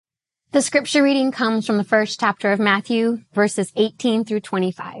The scripture reading comes from the first chapter of Matthew, verses 18 through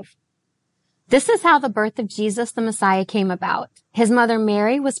 25. This is how the birth of Jesus the Messiah came about. His mother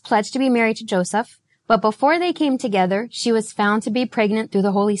Mary was pledged to be married to Joseph, but before they came together, she was found to be pregnant through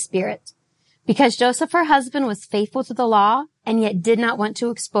the Holy Spirit. Because Joseph, her husband, was faithful to the law and yet did not want to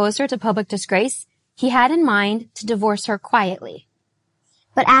expose her to public disgrace, he had in mind to divorce her quietly.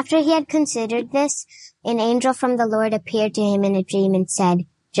 But after he had considered this, an angel from the Lord appeared to him in a dream and said,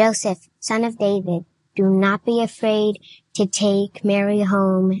 Joseph, son of David, do not be afraid to take Mary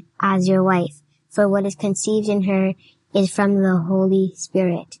home as your wife, for what is conceived in her is from the Holy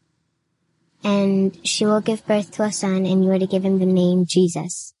Spirit. And she will give birth to a son, and you are to give him the name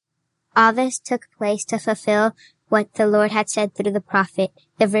Jesus. All this took place to fulfill what the Lord had said through the prophet.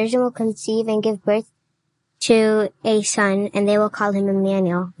 The virgin will conceive and give birth to a son, and they will call him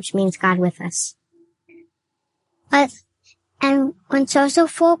Emmanuel, which means God with us. And when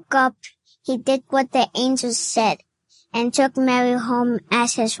Joseph woke up, he did what the angel said and took Mary home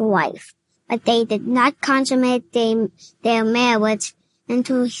as his wife. But they did not consummate their marriage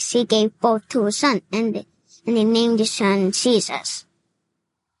until she gave birth to a son, and they named the son Jesus.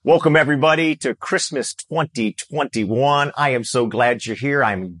 Welcome, everybody, to Christmas 2021. I am so glad you're here.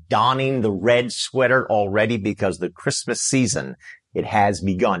 I'm donning the red sweater already because the Christmas season, it has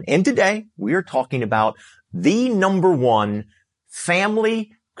begun. And today, we are talking about the number one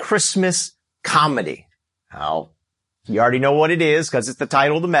family Christmas comedy. Now, you already know what it is because it's the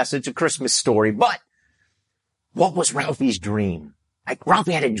title of the message, A Christmas Story. But what was Ralphie's dream? Like,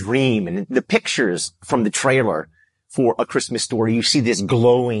 Ralphie had a dream, and the pictures from the trailer for A Christmas Story, you see this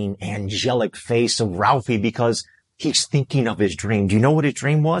glowing, angelic face of Ralphie because he's thinking of his dream. Do you know what his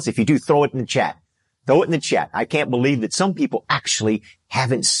dream was? If you do, throw it in the chat. Throw it in the chat. I can't believe that some people actually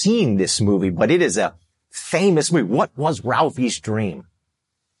haven't seen this movie, but it is a famous movie. What was Ralphie's dream?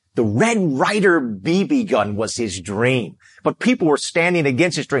 The Red Ryder BB gun was his dream, but people were standing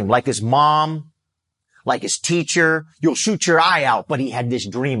against his dream, like his mom, like his teacher. You'll shoot your eye out, but he had this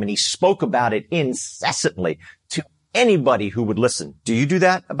dream and he spoke about it incessantly to anybody who would listen. Do you do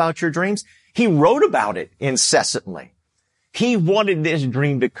that about your dreams? He wrote about it incessantly. He wanted this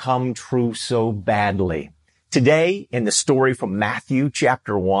dream to come true so badly. Today, in the story from Matthew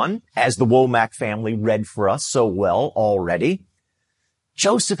chapter 1, as the Womack family read for us so well already,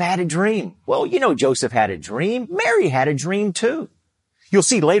 Joseph had a dream. Well, you know Joseph had a dream. Mary had a dream too. You'll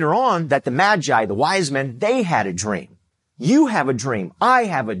see later on that the Magi, the wise men, they had a dream. You have a dream. I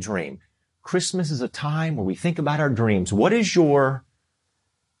have a dream. Christmas is a time where we think about our dreams. What is your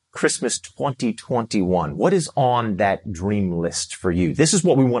Christmas 2021? What is on that dream list for you? This is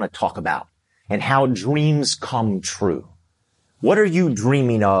what we want to talk about and how dreams come true. What are you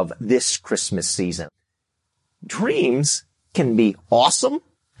dreaming of this Christmas season? Dreams can be awesome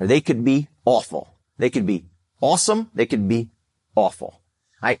or they could be awful. They could be awesome. They could be awful.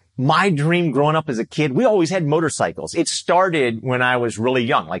 My dream growing up as a kid, we always had motorcycles. It started when I was really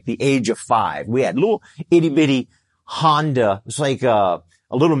young, like the age of 5. We had little itty bitty Honda. It was like a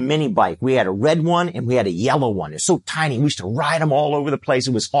little mini bike. We had a red one and we had a yellow one. It's so tiny. We used to ride them all over the place.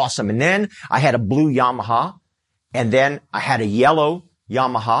 It was awesome. And then I had a blue Yamaha, and then I had a yellow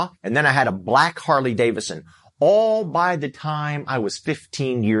Yamaha, and then I had a black Harley Davidson. All by the time I was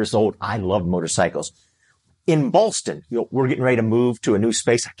 15 years old, I loved motorcycles. In Ballston, we're getting ready to move to a new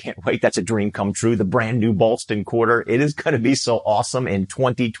space. I can't wait. That's a dream come true. The brand new Ballston Quarter. It is going to be so awesome in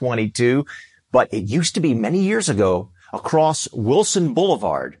 2022. But it used to be many years ago across Wilson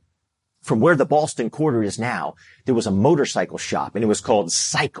Boulevard from where the Ballston Quarter is now. There was a motorcycle shop and it was called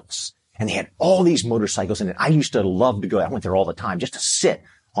Cycles. And they had all these motorcycles in it. I used to love to go. I went there all the time just to sit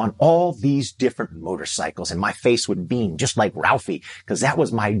on all these different motorcycles and my face would beam just like Ralphie because that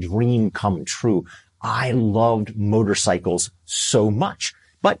was my dream come true. I loved motorcycles so much.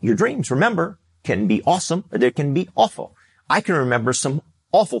 But your dreams, remember, can be awesome or they can be awful. I can remember some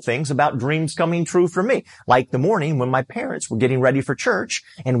awful things about dreams coming true for me. Like the morning when my parents were getting ready for church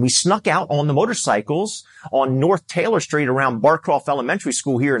and we snuck out on the motorcycles on North Taylor Street around Barcroft Elementary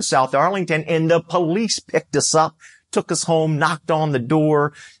School here in South Arlington, and the police picked us up, took us home, knocked on the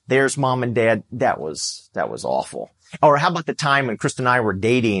door. There's mom and dad. That was awful. Or how about the time when Krista and I were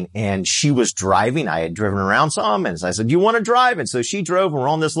dating and she was driving? I had driven around some and I said, do you want to drive? And so she drove and we're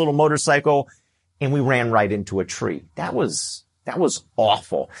on this little motorcycle and we ran right into a tree. That was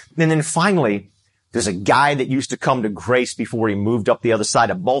awful. And then finally, there's a guy that used to come to Grace before he moved up the other side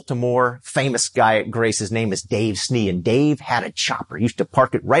of Baltimore. Famous guy at Grace. His name is Dave Snee, and Dave had a chopper. He used to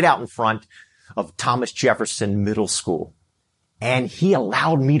park it right out in front of Thomas Jefferson Middle School. And he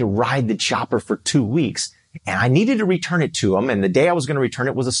allowed me to ride the chopper for 2 weeks. and I needed to return it to him. And the day I was going to return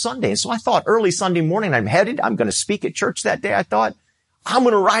it was a Sunday. And so I thought early Sunday morning, I'm going to speak at church that day. I thought, I'm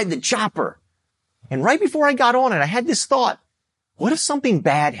going to ride the chopper. And right before I got on it, I had this thought, what if something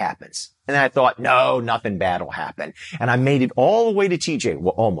bad happens? And then I thought, no, nothing bad will happen. And I made it all the way to TJ,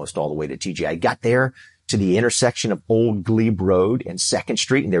 well, almost all the way to TJ. I got there to the intersection of Old Glebe Road and 2nd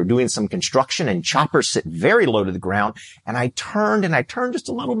Street, and they were doing some construction, and choppers sit very low to the ground. And I turned just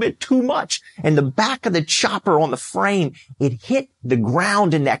a little bit too much. And the back of the chopper on the frame, it hit the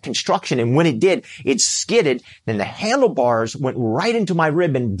ground in that construction. And when it did, it skidded. Then the handlebars went right into my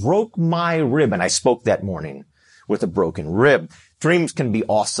rib and broke my rib. And I spoke that morning with a broken rib. Dreams can be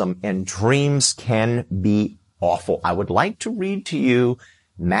awesome and dreams can be awful. I would like to read to you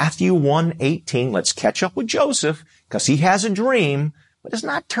Matthew 1:18. Let's catch up with Joseph because he has a dream, but it's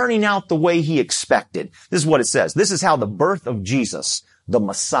not turning out the way he expected. This is what it says. This is how the birth of Jesus, the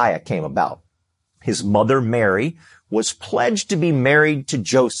Messiah, came about. His mother, Mary, was pledged to be married to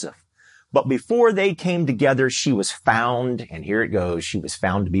Joseph. But before they came together, she was found, and here it goes, she was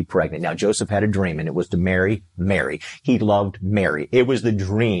found to be pregnant. Now, Joseph had a dream, and it was to marry Mary. He loved Mary. It was the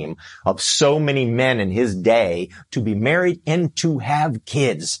dream of so many men in his day to be married and to have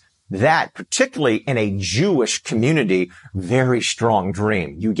kids. That, particularly in a Jewish community, very strong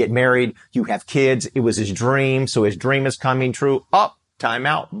dream. You get married, you have kids. It was his dream, so his dream is coming true. Time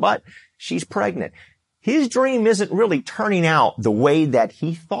out, but she's pregnant. His dream isn't really turning out the way that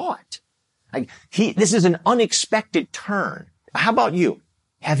he thought. This is an unexpected turn. How about you?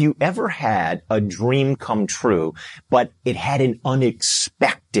 Have you ever had a dream come true, but it had an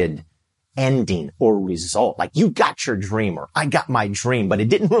unexpected ending or result? Like you got your dream or I got my dream, but it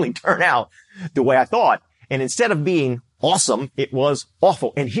didn't really turn out the way I thought. And instead of being awesome, it was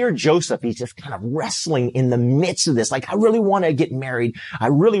awful. And here Joseph, he's just kind of wrestling in the midst of this. Like, I really want to get married. I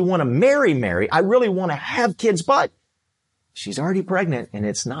really want to marry Mary. I really want to have kids, but she's already pregnant and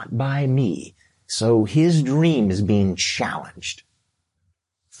it's not by me. So his dream is being challenged.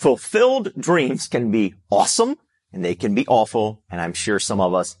 Fulfilled dreams can be awesome and they can be awful. And I'm sure some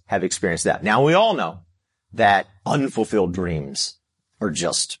of us have experienced that. Now we all know that unfulfilled dreams are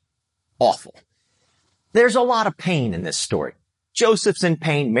just awful. There's a lot of pain in this story. Joseph's in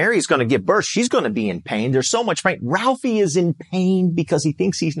pain. Mary's going to give birth. She's going to be in pain. There's so much pain. Ralphie is in pain because he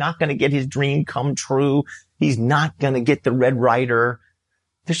thinks he's not going to get his dream come true. He's not going to get the Red Ryder.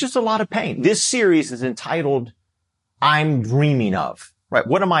 There's just a lot of pain. This series is entitled, I'm Dreaming Of. Right?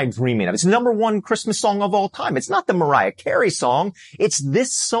 What am I dreaming of? It's the #1 Christmas song of all time. It's not the Mariah Carey song. It's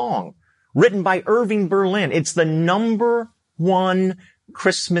this song written by Irving Berlin. It's the #1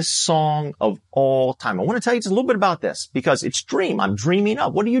 Christmas song of all time. I want to tell you just a little bit about this because it's dream. I'm dreaming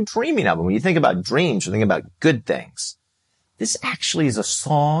of. What are you dreaming of? And when you think about dreams, you think about good things. This actually is a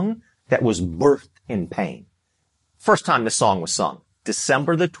song that was birthed in pain. First time the song was sung,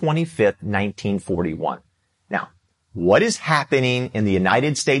 December the 25th, 1941. Now, what is happening in the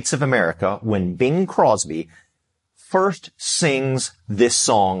United States of America when Bing Crosby first sings this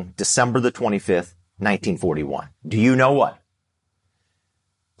song, December the 25th, 1941? Do you know what?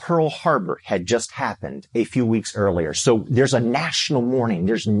 Pearl Harbor had just happened a few weeks earlier. So there's a national mourning.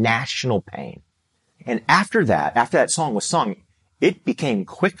 There's national pain. And after that song was sung, it became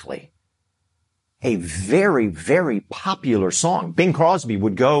quickly a very, very popular song. Bing Crosby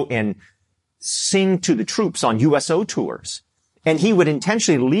would go and sing to the troops on USO tours. And he would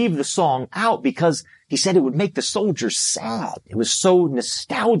intentionally leave the song out because he said it would make the soldiers sad. It was so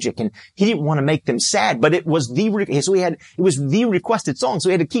nostalgic and he didn't want to make them sad, but it was the requested song. So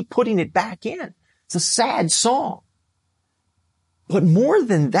he had to keep putting it back in. It's a sad song. But more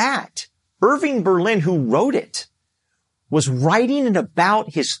than that, Irving Berlin, who wrote it, was writing it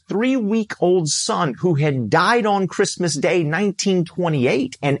about his 3-week-old son who had died on Christmas Day,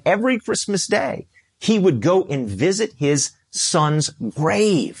 1928. And every Christmas Day, he would go and visit his son's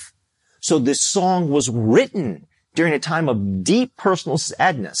grave. So this song was written during a time of deep personal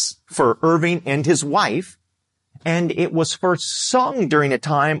sadness for Irving and his wife. And it was first sung during a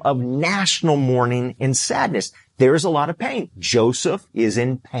time of national mourning and sadness. There is a lot of pain. Joseph is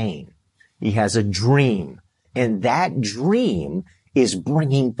in pain. He has a dream. And that dream is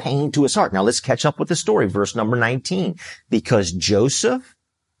bringing pain to his heart. Now let's catch up with the story. Verse number 19. Because Joseph,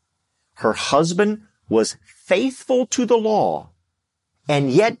 her husband, was faithful to the law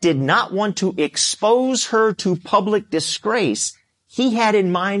and yet did not want to expose her to public disgrace, he had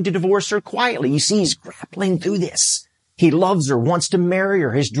in mind to divorce her quietly. You see, he's grappling through this. He loves her, wants to marry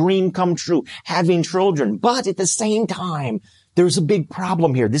her, his dream come true, having children. But at the same time, There's a big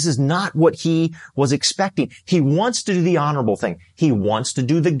problem here. This is not what he was expecting. He wants to do the honorable thing. He wants to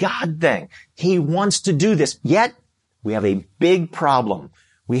do the God thing. He wants to do this. Yet, we have a big problem.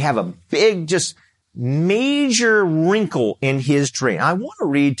 We have a big, just major wrinkle in his dream. I want to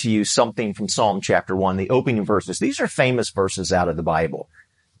read to you something from Psalm chapter 1, the opening verses. These are famous verses out of the Bible.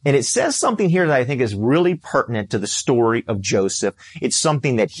 And it says something here that I think is really pertinent to the story of Joseph. It's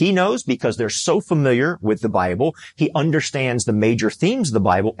something that he knows because they're so familiar with the Bible. He understands the major themes of the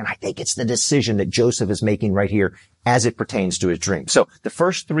Bible. And I think it's the decision that Joseph is making right here as it pertains to his dream. So the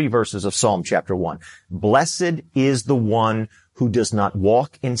first 3 verses of Psalm chapter 1. Blessed is the one who does not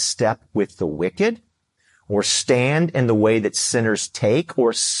walk in step with the wicked, or stand in the way that sinners take,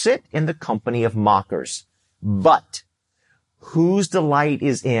 or sit in the company of mockers, but whose delight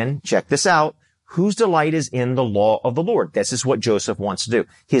is in, check this out, whose delight is in the law of the Lord. This is what Joseph wants to do.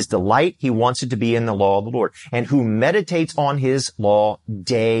 His delight, he wants it to be in the law of the Lord. And who meditates on his law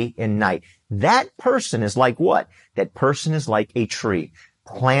day and night. That person is like what? That person is like a tree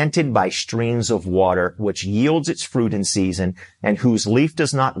planted by streams of water, which yields its fruit in season, and whose leaf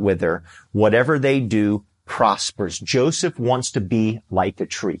does not wither. Whatever they do prospers. Joseph wants to be like a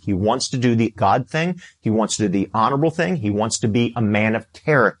tree. He wants to do the God thing. He wants to do the honorable thing. He wants to be a man of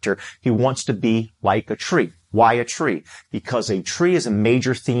character. He wants to be like a tree. Why a tree? Because a tree is a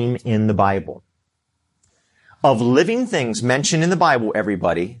major theme in the Bible. Of living things mentioned in the Bible,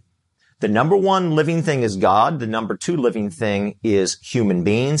 everybody, the number 1 living thing is God. The number 2 living thing is human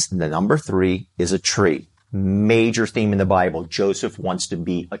beings. The number 3 is a tree. Major theme in the Bible. Joseph wants to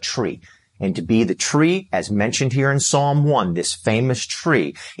be a tree. And to be the tree, as mentioned here in Psalm 1, this famous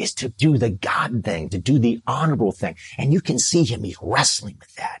tree, is to do the God thing, to do the honorable thing. And you can see him, he's wrestling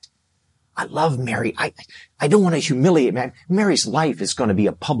with that. I love Mary. I don't want to humiliate man. Mary's life is going to be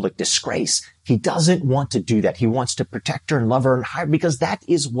a public disgrace. He doesn't want to do that. He wants to protect her and love her and hide, because that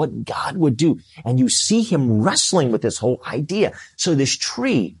is what God would do. And you see him wrestling with this whole idea. So this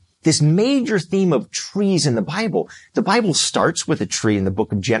tree, this major theme of trees in the Bible starts with a tree in the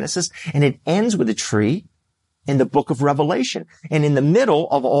book of Genesis, and it ends with a tree in the book of Revelation. And in the middle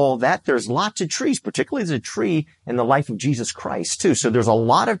of all that, there's lots of trees, particularly there's a tree in the life of Jesus Christ too. So there's a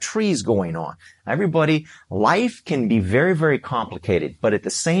lot of trees going on. Everybody, life can be very, very complicated, but at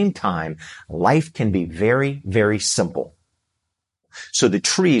the same time, life can be very, very simple. So the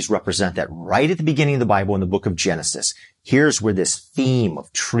trees represent that right at the beginning of the Bible in the book of Genesis. Here's where this theme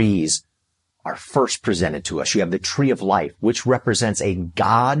of trees are first presented to us. You have the tree of life, which represents a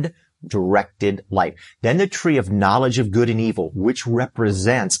God-directed life. Then the tree of knowledge of good and evil, which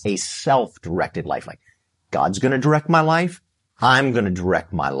represents a self-directed life. Like, God's going to direct my life. I'm going to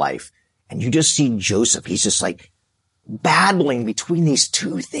direct my life. And you just see Joseph. He's just like battling between these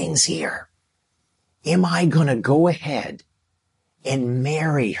two things here. Am I going to go ahead and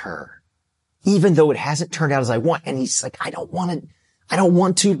marry her, even though it hasn't turned out as I want? And he's like, I don't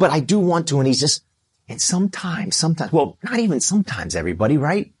want to, but I do want to. And he's just, and sometimes, well, not even sometimes, everybody,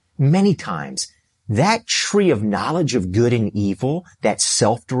 right? Many times, that tree of knowledge of good and evil, that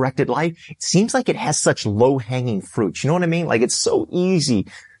self-directed life, it seems like it has such low-hanging fruit. You know what I mean? Like, it's so easy.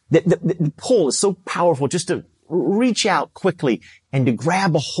 The pull is so powerful just to reach out quickly and to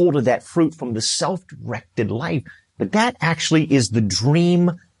grab a hold of that fruit from the self-directed life. But that actually is the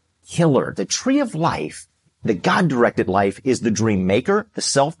dream killer. The tree of life, the God-directed life, is the dream maker. The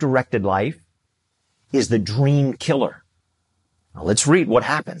self-directed life is the dream killer. Now let's read what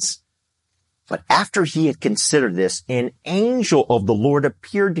happens. But after he had considered this, an angel of the Lord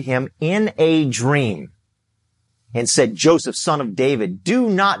appeared to him in a dream and said, Joseph, son of David, do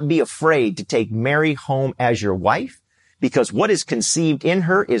not be afraid to take Mary home as your wife, because what is conceived in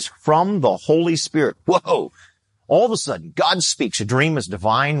her is from the Holy Spirit. Whoa! All of a sudden, God speaks. A dream is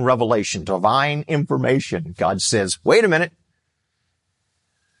divine revelation, divine information. God says, wait a minute.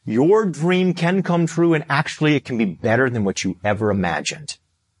 Your dream can come true, and actually it can be better than what you ever imagined.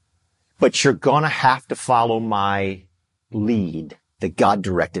 But you're going to have to follow my lead, the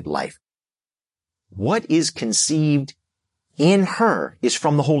God-directed life. What is conceived in her is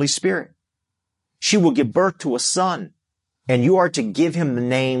from the Holy Spirit. She will give birth to a son, and you are to give him the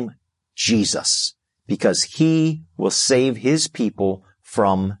name Jesus, because he will save his people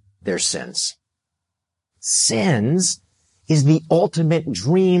from their sins. Sins is the ultimate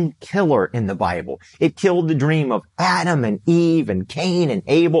dream killer in the Bible. It killed the dream of Adam and Eve and Cain and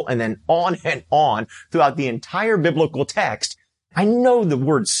Abel, and then on throughout the entire biblical text. I know the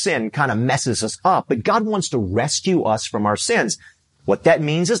word sin kind of messes us up, but God wants to rescue us from our sins. What that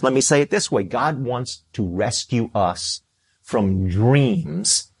means is, let me say it this way, God wants to rescue us from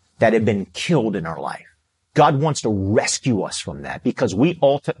dreams that have been killed in our life. God wants to rescue us from that because we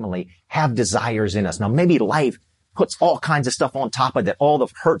ultimately have desires in us. Now, maybe life puts all kinds of stuff on top of that, all the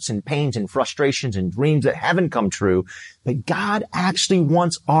hurts and pains and frustrations and dreams that haven't come true. But God actually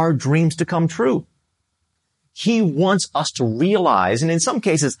wants our dreams to come true. He wants us to realize, and in some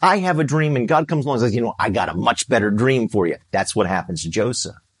cases, I have a dream and God comes along and says, I got a much better dream for you. That's what happens to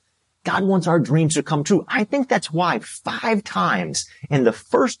Joseph. God wants our dreams to come true. I think that's why 5 times in the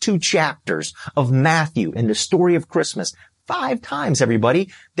first 2 chapters of Matthew in the story of Christmas, 5 times,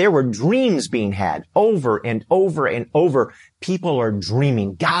 everybody, there were dreams being had over and over and over. People are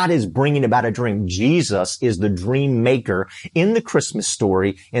dreaming. God is bringing about a dream. Jesus is the dream maker in the Christmas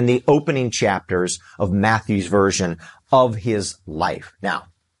story in the opening chapters of Matthew's version of his life. Now,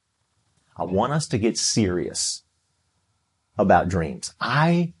 I want us to get serious about dreams.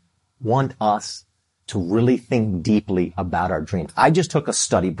 I want us to really think deeply about our dreams. I just took a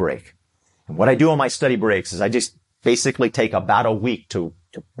study break. And what I do on my study breaks is I just basically take about a week to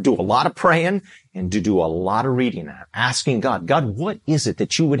do a lot of praying and to do a lot of reading and asking God, what is it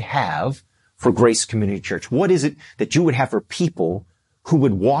that you would have for Grace Community Church? What is it that you would have for people who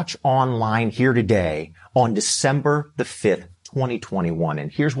would watch online here today on December the 5th, 2021?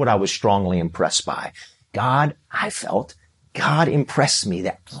 And here's what I was strongly impressed by. God impressed me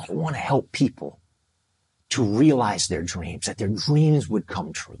that I want to help people to realize their dreams, that their dreams would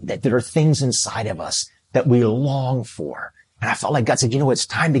come true, that there are things inside of us that we long for. And I felt like God said, it's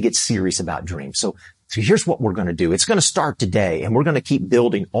time to get serious about dreams. So here's what we're going to do. It's going to start today and we're going to keep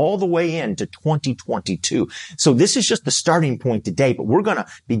building all the way into 2022. So this is just the starting point today, but we're going to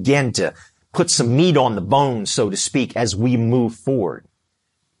begin to put some meat on the bone, so to speak, as we move forward.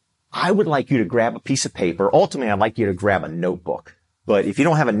 I would like you to grab a piece of paper. Ultimately, I'd like you to grab a notebook. But if you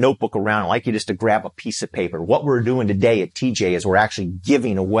don't have a notebook around, I'd like you just to grab a piece of paper. What we're doing today at TJ is we're actually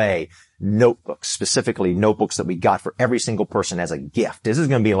giving away notebooks, specifically notebooks that we got for every single person as a gift. This is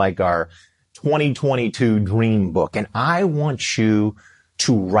going to be like our 2022 dream book. And I want you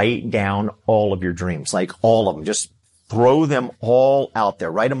to write down all of your dreams, like all of them. Just throw them all out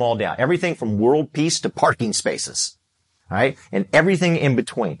there. Write them all down. Everything from world peace to parking spaces. All right. And everything in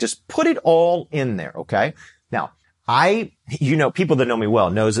between. Just put it all in there. Okay. Now, people that know me well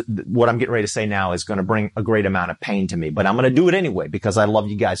knows that what I'm getting ready to say now is going to bring a great amount of pain to me, but I'm going to do it anyway because I love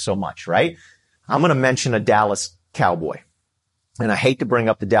you guys so much, right? I'm going to mention a Dallas Cowboy. And I hate to bring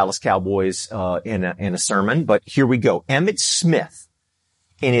up the Dallas Cowboys, in a sermon, but here we go. Emmitt Smith,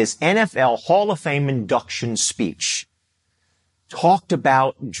 in his NFL Hall of Fame induction speech, talked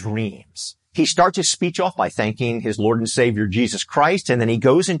about dreams. He starts his speech off by thanking his Lord and Savior, Jesus Christ, and then he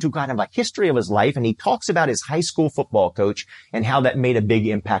goes into kind of a history of his life, and he talks about his high school football coach and how that made a big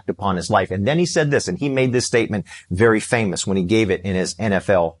impact upon his life. And then he said this, and he made this statement very famous when he gave it in his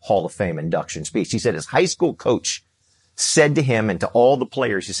NFL Hall of Fame induction speech. He said his high school coach said to him and to all the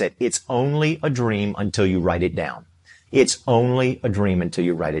players, he said, "It's only a dream until you write it down. It's only a dream until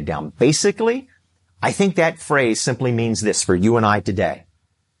you write it down." Basically, I think that phrase simply means this for you and I today.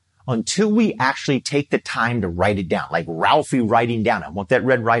 Until we actually take the time to write it down, like Ralphie writing down, I want that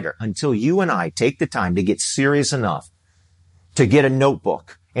Red Ryder, until you and I take the time to get serious enough to get a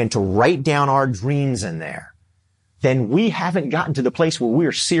notebook and to write down our dreams in there, then we haven't gotten to the place where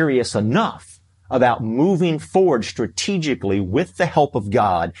we're serious enough about moving forward strategically with the help of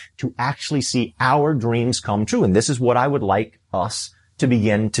God to actually see our dreams come true. And this is what I would like us to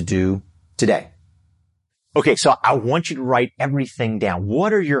begin to do today. Okay, so I want you to write everything down.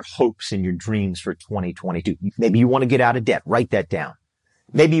 What are your hopes and your dreams for 2022? Maybe you want to get out of debt. Write that down.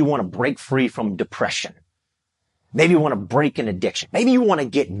 Maybe you want to break free from depression. Maybe you want to break an addiction. Maybe you want to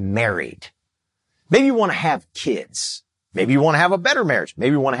get married. Maybe you want to have kids. Maybe you want to have a better marriage.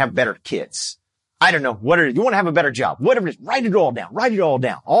 Maybe you want to have better kids. I don't know. What it is. You want to have a better job. Whatever it is, write it all down. Write it all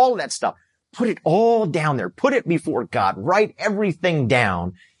down. All of that stuff. Put it all down there. Put it before God. Write everything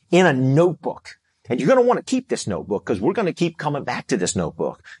down in a notebook. And you're going to want to keep this notebook because we're going to keep coming back to this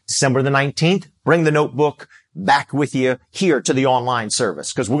notebook. December the 19th, bring the notebook back with you here to the online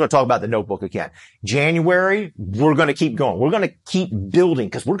service because we're going to talk about the notebook again. January, we're going to keep going. We're going to keep building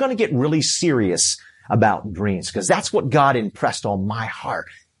because we're going to get really serious about dreams because that's what God impressed on my heart.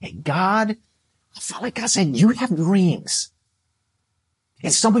 And I felt like God said, you have dreams.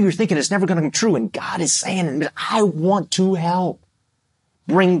 And some of you are thinking it's never going to come true. And God is saying, I want to help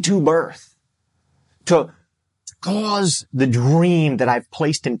bring to birth. To cause the dream that I've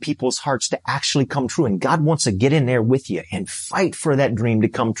placed in people's hearts to actually come true. And God wants to get in there with you and fight for that dream to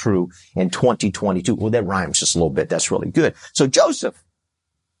come true in 2022. Well, that rhymes just a little bit. That's really good. So Joseph,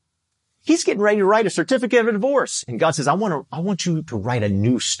 he's getting ready to write a certificate of divorce. And God says, I want you to write a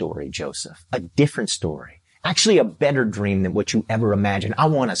new story, Joseph, a different story. Actually, a better dream than what you ever imagined. I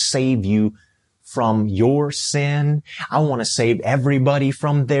want to save you from your sin. I want to save everybody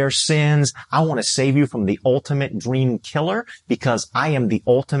from their sins. I want to save you from the ultimate dream killer because I am the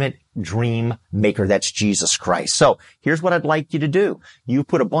ultimate dream maker. That's Jesus Christ. So here's what I'd like you to do. You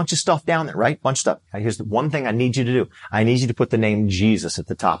put a bunch of stuff down there, right? Bunch of stuff. Here's the one thing I need you to do. I need you to put the name Jesus at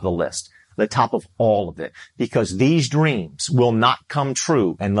the top of the list, the top of all of it, because these dreams will not come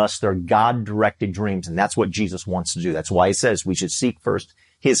true unless they're God-directed dreams. And that's what Jesus wants to do. That's why he says we should seek first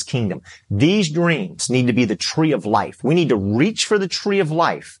his kingdom. These dreams need to be the tree of life. We need to reach for the tree of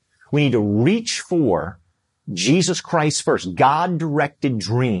life. We need to reach for Jesus Christ first, God-directed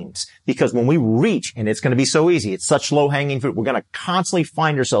dreams. Because when we reach, and it's going to be so easy, it's such low-hanging fruit, we're going to constantly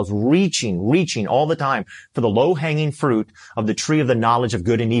find ourselves reaching all the time for the low-hanging fruit of the tree of the knowledge of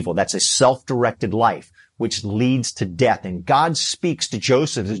good and evil. That's a self-directed life, which leads to death. And God speaks to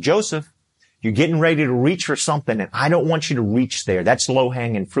Joseph, says, Joseph, you're getting ready to reach for something, and I don't want you to reach there. That's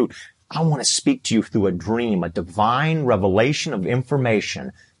low-hanging fruit. I want to speak to you through a dream, a divine revelation of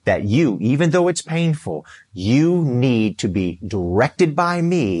information that you, even though it's painful, you need to be directed by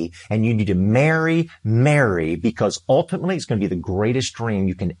me, and you need to marry Mary, because ultimately it's going to be the greatest dream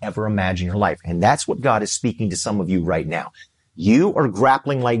you can ever imagine in your life. And that's what God is speaking to some of you right now. You are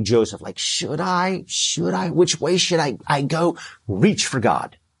grappling like Joseph, like, should I? Which way should I go? Reach for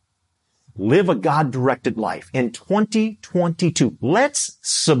God. Live a God-directed life. In 2022, let's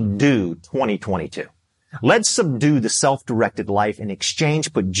subdue 2022. Let's subdue the self-directed life. In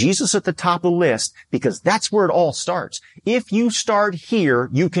exchange, put Jesus at the top of the list, because that's where it all starts. If you start here,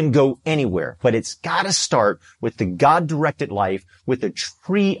 you can go anywhere, but it's got to start with the God-directed life, with the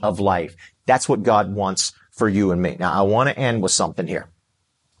tree of life. That's what God wants for you and me. Now, I want to end with something here.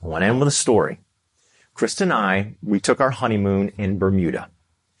 I want to end with a story. Krista and I, we took our honeymoon in Bermuda.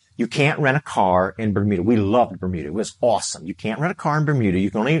 You can't rent a car in Bermuda. We loved Bermuda. It was awesome. You can't rent a car in Bermuda. You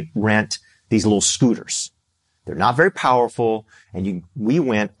can only rent these little scooters. They're not very powerful, and we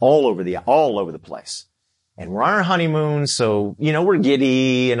went all over the place. And we're on our honeymoon, so, we're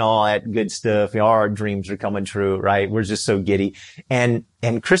giddy and all that good stuff. Our dreams are coming true, right? We're just so giddy. And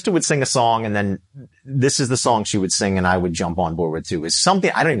Krista would sing a song, and then this is the song she would sing, and I would jump on board with too. It's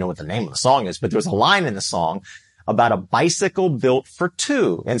something, I don't even know what the name of the song is, but there was a line in the song about a bicycle built for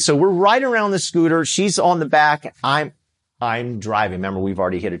two. And so we're riding around the scooter. She's on the back. I'm driving. Remember, we've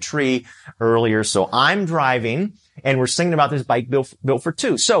already hit a tree earlier. So I'm driving, and we're singing about this bike built for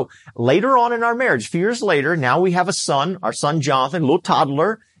two. So later on in our marriage, a few years later, now we have a son, our son Jonathan, a little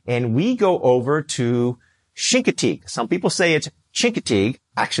toddler, and we go over to Chincoteague. Some people say it's Chincoteague.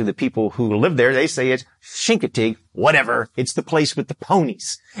 Actually, the people who live there, they say it's Chincoteague. Whatever. It's the place with the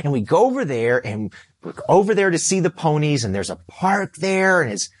ponies. And we go over there, and we're over there to see the ponies, and there's a park there,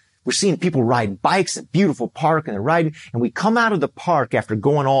 and we're seeing people ride bikes, a beautiful park, and they're riding. And we come out of the park after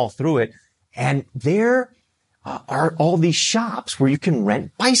going all through it, and there are all these shops where you can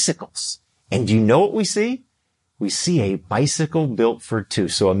rent bicycles. And do you know what we see? We see a bicycle built for two.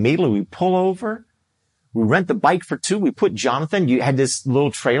 So immediately we pull over. We rent the bike for two. We put Jonathan, you had this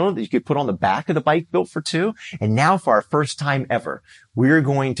little trailer that you could put on the back of the bike built for two. And now for our first time ever, we're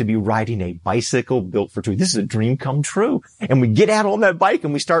going to be riding a bicycle built for two. This is a dream come true. And we get out on that bike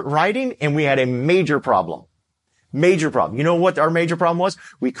and we start riding, and we had a major problem. Major problem. You know what our major problem was?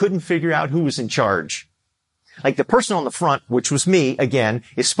 We couldn't figure out who was in charge. Like the person on the front, which was me, again,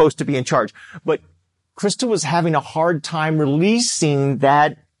 is supposed to be in charge. But Krista was having a hard time releasing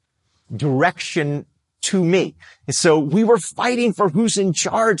that direction to me. And so we were fighting for who's in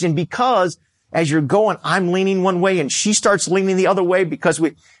charge. And because as you're going, I'm leaning one way and she starts leaning the other way because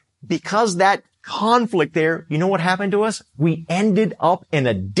that conflict there, you know what happened to us? We ended up in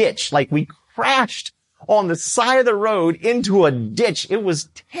a ditch. Like we crashed on the side of the road into a ditch. It was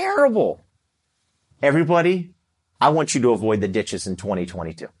terrible. Everybody, I want you to avoid the ditches in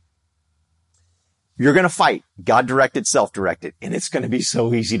 2022. You're going to fight God-directed, self-directed, and it's going to be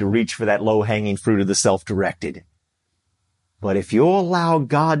so easy to reach for that low-hanging fruit of the self-directed. But if you'll allow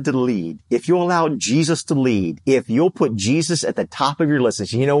God to lead, if you'll allow Jesus to lead, if you'll put Jesus at the top of your list and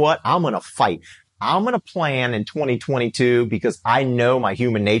say, you know what? I'm going to fight. I'm going to plan in 2022 because I know my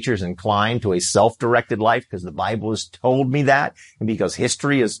human nature is inclined to a self-directed life because the Bible has told me that and because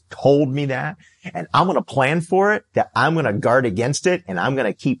history has told me that. And I'm going to plan for it, that I'm going to guard against it, and I'm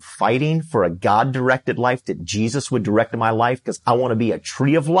going to keep fighting for a God-directed life that Jesus would direct in my life because I want to be a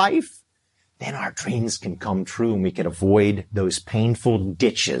tree of life. Then our dreams can come true and we can avoid those painful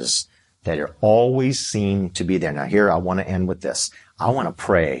ditches that are always seem to be there. Now here, I want to end with this. I want to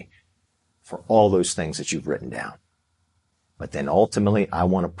pray for all those things that you've written down. But then ultimately, I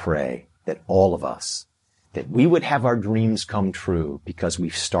want to pray that all of us, that we would have our dreams come true because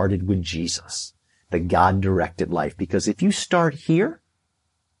we've started with Jesus, the God-directed life. Because if you start here,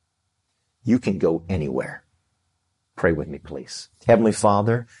 you can go anywhere. Pray with me, please. Heavenly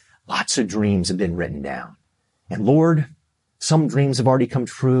Father, lots of dreams have been written down. And Lord, some dreams have already come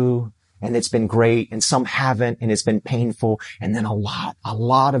true, and it's been great, and some haven't, and it's been painful. And then a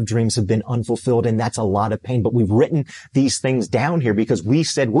lot of dreams have been unfulfilled, and that's a lot of pain. But we've written these things down here because we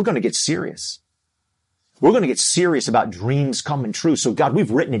said we're going to get serious. We're going to get serious about dreams coming true. So God,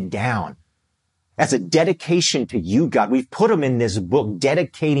 we've written it down as a dedication to you, God. We've put them in this book,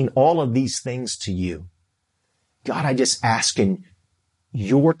 dedicating all of these things to you. God, I just ask in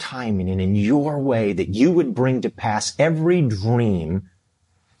your timing and in your way that you would bring to pass every dream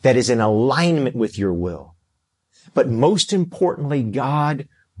that is in alignment with your will. But most importantly, God,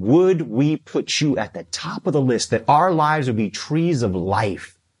 would we put you at the top of the list, that our lives would be trees of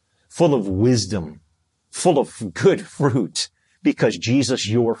life, full of wisdom, full of good fruit, because Jesus,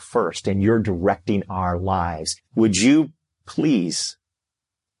 you're first and you're directing our lives. Would you please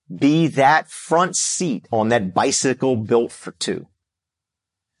be that front seat on that bicycle built for two?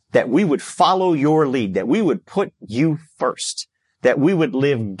 That we would follow your lead, that we would put you first, that we would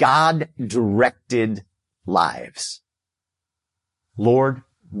live God-directed lives. Lord,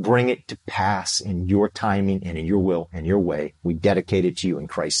 bring it to pass in your timing and in your will and your way. We dedicate it to you in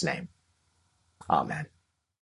Christ's name. Amen.